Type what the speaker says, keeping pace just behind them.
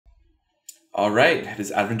All right, it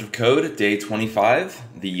is Advent of Code, day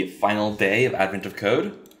 25, the final day of Advent of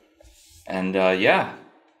Code. And yeah,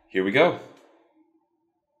 here we go.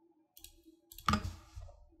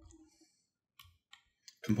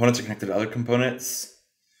 Components are connected to other components.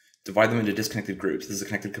 Divide them into disconnected groups. This is a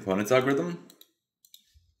connected components algorithm.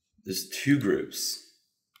 There's two groups.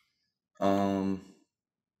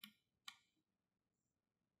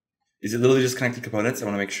 Is it literally just connected components? I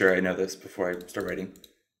want to make sure I know this before I start writing.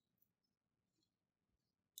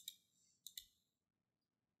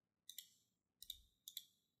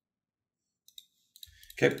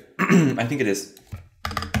 Okay, I think it is.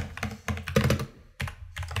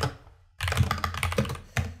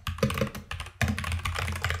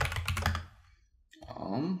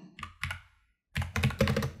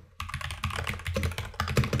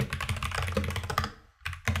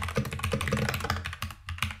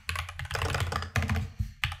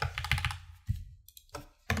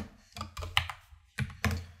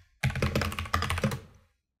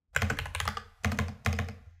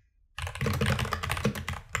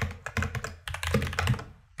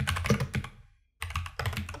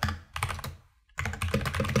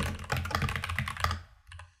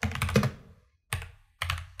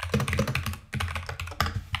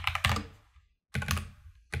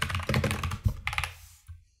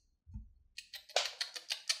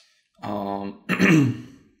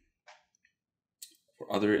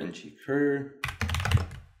 For other and gcur,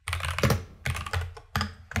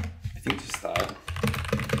 I think just that.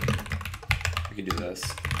 We can do this.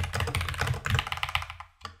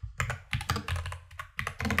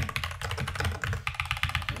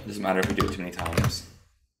 It doesn't matter if we do it too many times.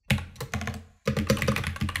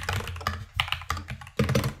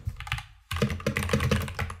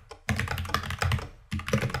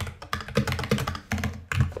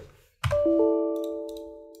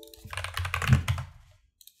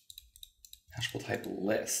 Hashable type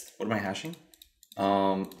list. What am I hashing?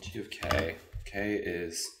 G of k. K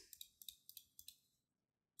is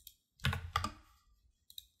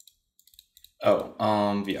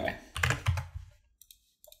vi.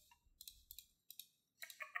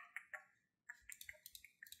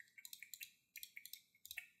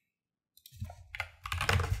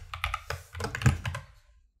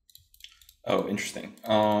 Oh, interesting.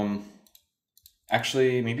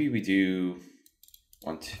 Actually, maybe we do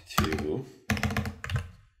 1, 2, 2.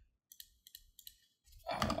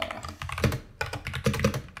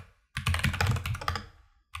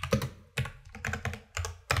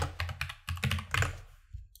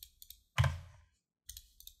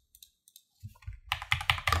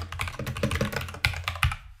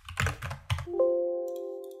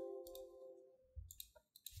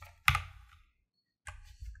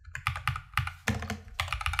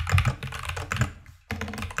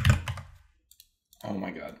 Oh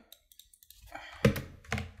my God.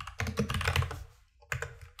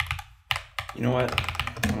 You know what?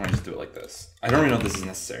 Why don't I just do it like this? I don't even know if this is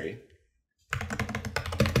necessary.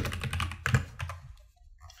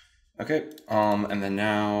 Okay, and then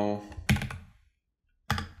now,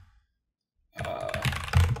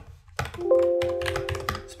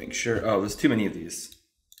 let's make sure, oh, there's too many of these.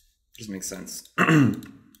 Just makes sense.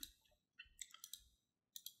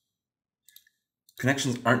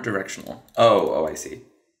 Connections aren't directional. Oh, I see.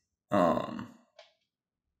 There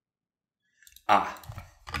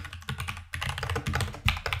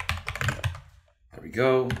we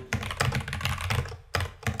go.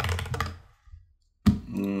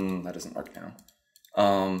 That doesn't work now.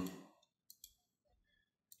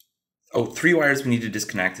 Oh, 3 wires we need to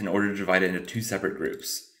disconnect in order to divide it into 2 separate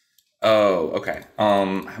groups. Oh, okay. How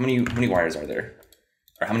many wires are there?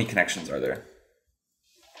 Or how many connections are there?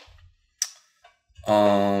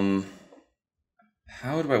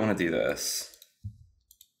 How do I want to do this?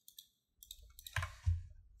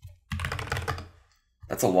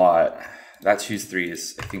 That's a lot. That choose 3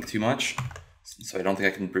 is, I think, too much. So I don't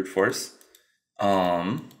think I can brute force.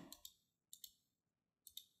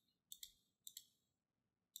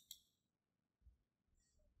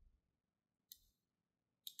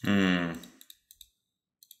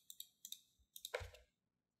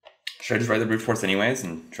 Should I just write the brute force anyways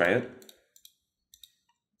and try it?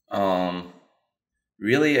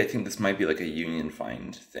 Really, I think this might be like a union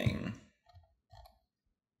find thing.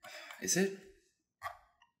 Is it?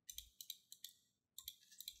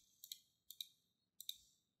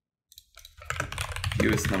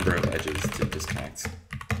 Fewest number of edges to disconnect.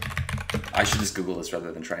 I should just Google this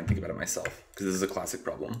rather than try and think about it myself, because this is a classic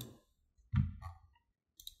problem.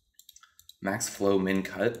 Max flow min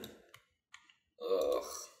cut. Ugh.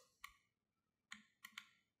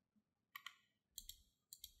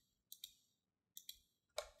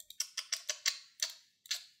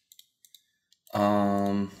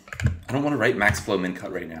 I don't want to write max flow min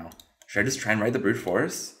cut right now. Should I just try and write the brute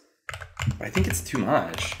force? But I think it's too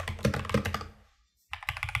much.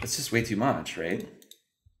 It's just way too much, right?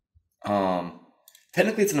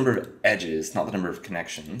 Technically it's the number of edges, not the number of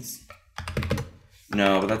connections.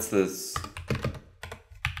 No, but that's this.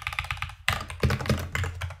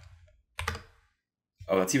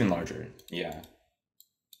 Oh, that's even larger. Yeah.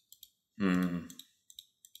 Do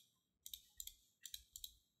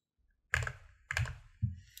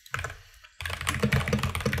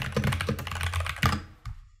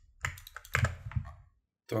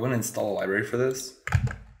I want to install a library for this?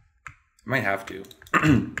 I might have to.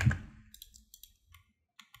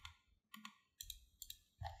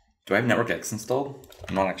 Do I have NetworkX installed?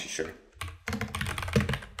 I'm not actually sure.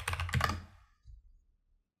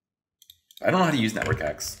 I don't know how to use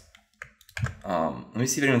NetworkX. Let me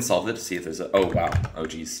see if anyone solved it to see if there's a... Oh, wow. Oh,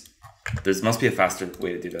 geez. There must be a faster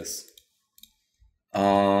way to do this.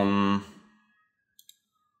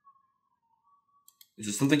 Is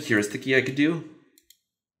there something heuristic-y I could do?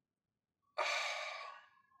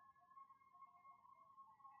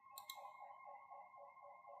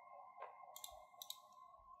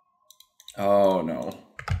 Oh, no.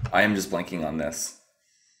 I am just blanking on this.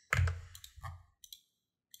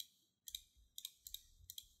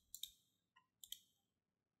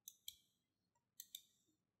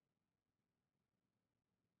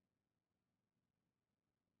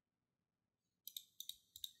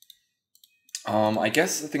 I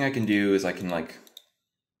guess the thing I can do is I can like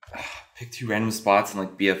pick two random spots and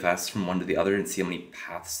like BFS from one to the other and see how many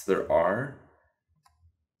paths there are.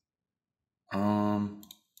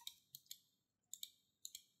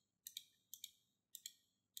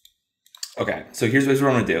 Okay, so here's what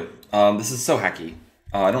I'm gonna do. This is so hacky.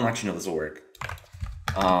 I don't actually know if this will work.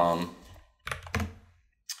 So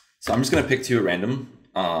I'm just gonna pick two at random.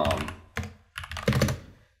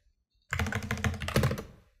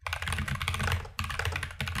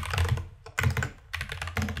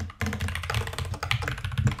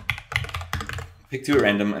 Pick two at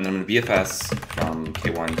random, and then I'm going to BFS from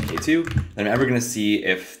K1 to K2. Then I'm ever going to see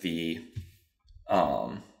if the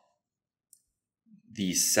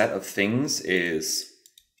set of things is...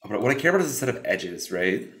 What I care about is the set of edges,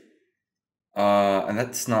 right? And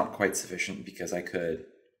that's not quite sufficient because I could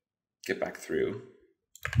get back through.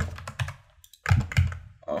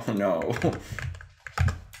 Oh, no.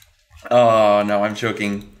 Oh, no, I'm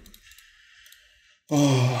choking.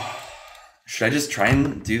 Oh, should I just try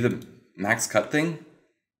and do the max cut thing?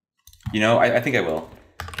 You know, I think I will.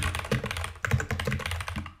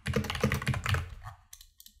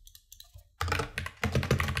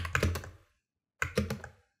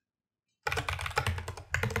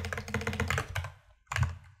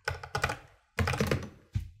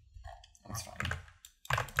 That's fine.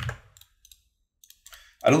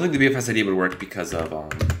 I don't think the BFS idea would work because of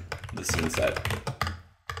the scene set.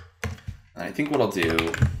 And I think what I'll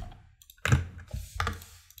do...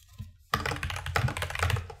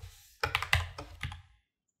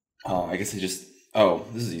 I guess I just... Oh,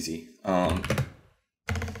 this is easy.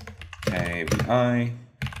 KBI.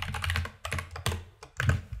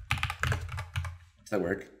 Does that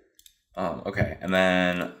work? Okay, and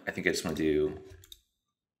then I think I just want to do...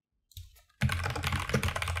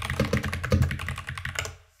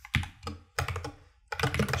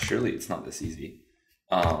 Surely it's not this easy.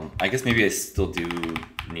 I guess maybe I still do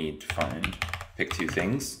need to pick two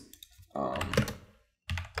things.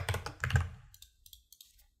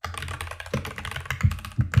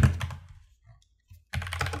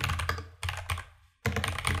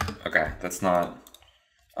 Okay, that's not...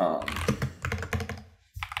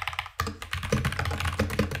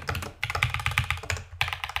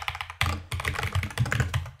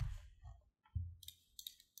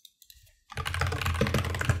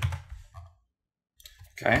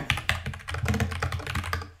 Okay.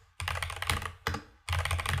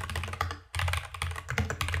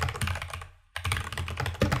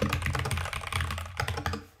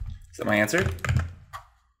 Is that my answer?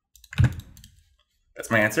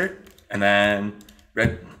 That's my answer. And then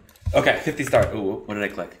red. Okay, 50 star. Oh, what did I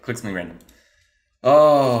click? Click something random.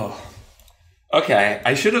 Oh. Okay,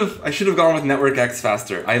 I should have gone with NetworkX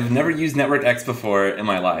faster. I've never used NetworkX before in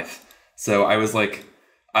my life. So I was like,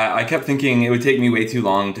 I kept thinking it would take me way too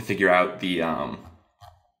long to figure out the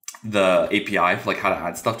API for like how to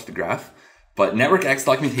add stuff to the graph. But NetworkX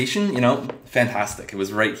documentation, you know, fantastic. It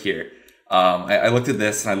was right here. I looked at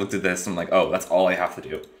this and I looked at this and I'm like, oh, that's all I have to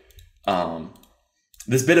do.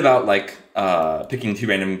 This bit about like picking two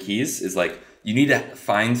random keys is like you need to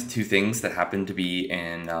find two things that happen to be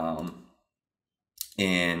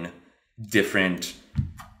in different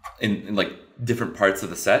in like different parts of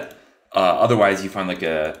the set. Otherwise, you find like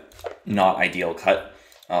a not ideal cut.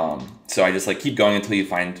 So I just like keep going until you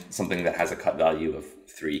find something that has a cut value of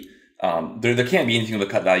 3. There can't be anything with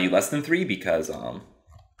a cut value less than 3 because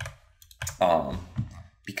oh,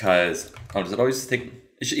 does it always take?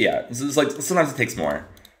 Yeah, it's like sometimes it takes more.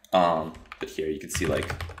 But here you can see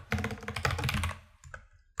like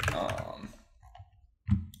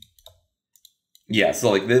yeah,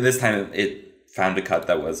 so like this time it found a cut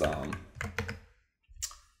that was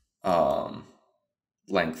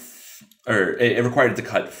length, or it required it to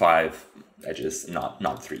cut 5 edges,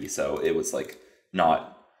 not 3. So it was like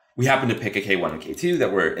not. We happened to pick a K1 and K2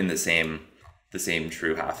 that were in the same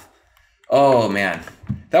true half. Oh man,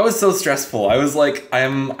 that was so stressful. I was like,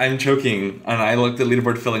 I'm choking, and I looked at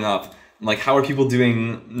leaderboard filling up. I'm like, how are people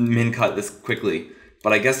doing min cut this quickly?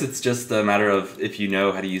 But I guess it's just a matter of if you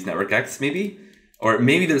know how to use NetworkX, maybe, or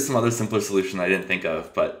maybe there's some other simpler solution I didn't think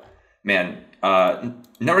of. But man,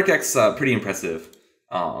 NetworkX pretty impressive.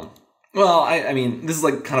 Well, I mean, this is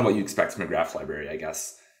like kind of what you expect from a graph library, I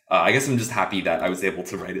guess. I guess I'm just happy that I was able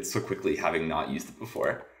to write it so quickly, having not used it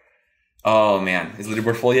before. Oh man, is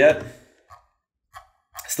leaderboard full yet?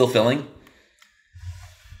 Still filling?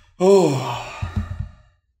 Oh.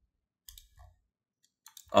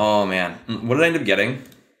 Oh man, what did I end up getting?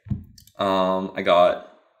 I got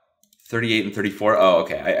 38 and 34. Oh,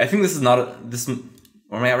 okay. I think this is not this.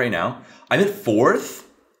 Where am I at right now? I'm at 4th.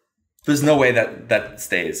 There's no way that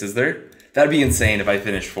stays, is there? That'd be insane if I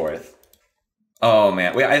finished 4th. Oh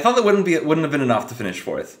man, wait. I thought that wouldn't have been enough to finish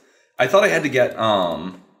 4th. I thought I had to get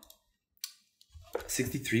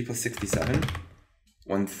 63 plus 67,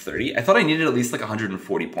 130. I thought I needed at least like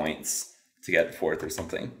 140 points to get 4th or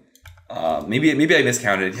something. Maybe I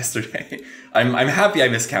miscounted yesterday. I'm happy I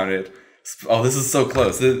miscounted. Oh, this is so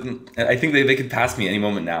close. I think they could pass me any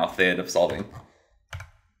moment now if they end up solving.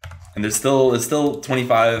 And it's still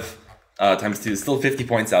 25 times 2. There's still 50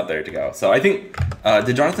 points out there to go. So I think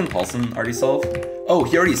did Jonathan Paulson already solve? Oh,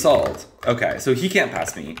 he already solved. Okay, so he can't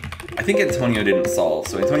pass me. I think Antonio didn't solve,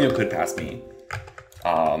 so Antonio could pass me.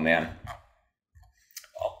 Oh man.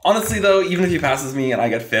 Honestly though, even if he passes me and I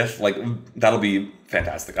get 5th, like that'll be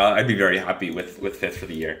fantastic. I'd be very happy with 5th for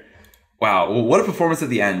the year. Wow, what a performance at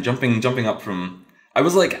the end, jumping up from, I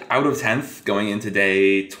was like out of 10th going into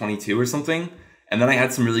day 22 or something, and then I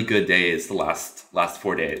had some really good days the last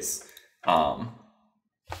 4 days. Oh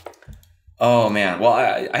man, well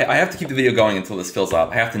I have to keep the video going until this fills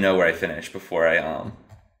up. I have to know where I finish before I end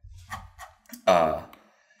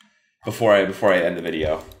the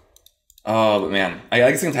video. Oh, but man, I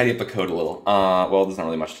guess I can tidy up the code a little. Well, there's not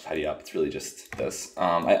really much to tidy up. It's really just this.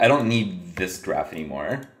 I don't need this graph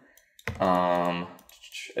anymore. I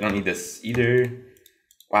don't need this either.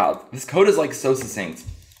 Wow, this code is like so succinct.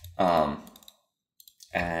 And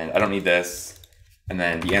I don't need this. And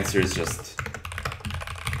then the answer is just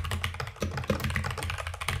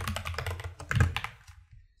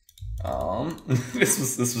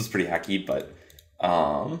this was pretty hacky, but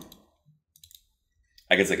I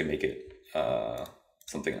guess I can make it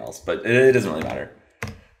something else, but it doesn't really matter.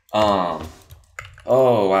 Oh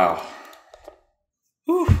wow.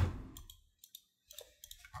 Whew.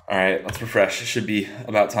 All right, let's refresh. It should be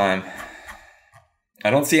about time. I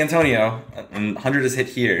don't see Antonio, and 100 is hit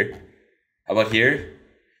here. How about here?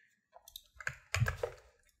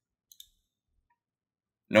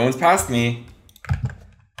 No one's passed me.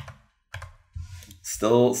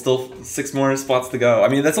 Still 6 more spots to go. I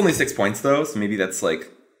mean, that's only 6 points though, so maybe that's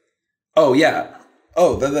like, oh yeah.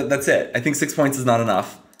 Oh, that's it. I think 6 points is not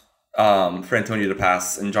enough for Antonio to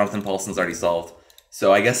pass, and Jonathan Paulson's already solved.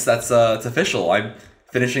 So I guess that's it's official. I'm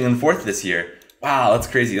finishing in 4th this year. Wow, that's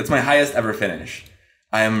crazy. That's my highest ever finish.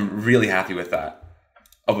 I am really happy with that.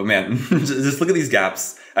 Oh, but man, just look at these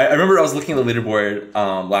gaps. I remember I was looking at the leaderboard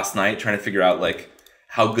last night trying to figure out like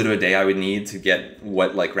how good of a day I would need to get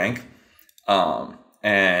what like rank.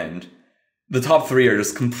 And the top 3 are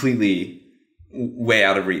just completely way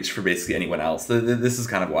out of reach for basically anyone else. This is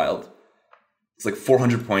kind of wild. It's like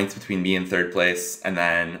 400 points between me and 3rd place, and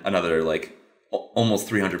then another like almost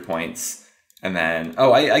 300 points. And then,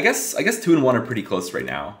 oh, I guess 2 and 1 are pretty close right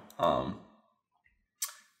now.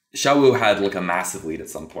 Xiaowu had like a massive lead at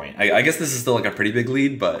some point. I guess this is still like a pretty big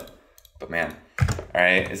lead, but man. All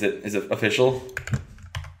right, is it official?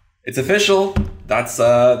 It's official. That's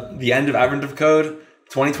the end of Aberrant of Code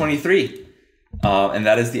 2023. And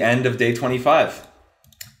that is the end of day 25.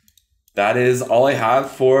 That is all I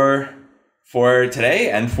have for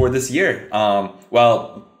today and for this year.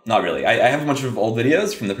 Well, not really. I have a bunch of old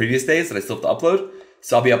videos from the previous days that I still have to upload.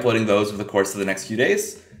 So I'll be uploading those over the course of the next few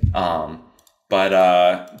days. But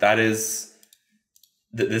that is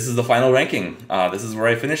this is the final ranking. This is where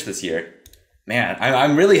I finished this year. Man,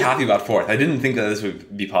 I'm really happy about 4th. I didn't think that this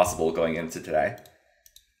would be possible going into today.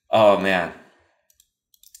 Oh, man.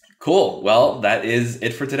 Cool. Well, that is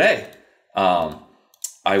it for today.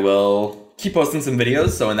 I will keep posting some videos,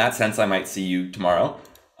 so in that sense, I might see you tomorrow.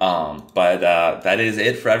 But that is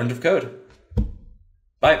it for Advent of Code.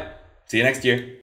 Bye. See you next year.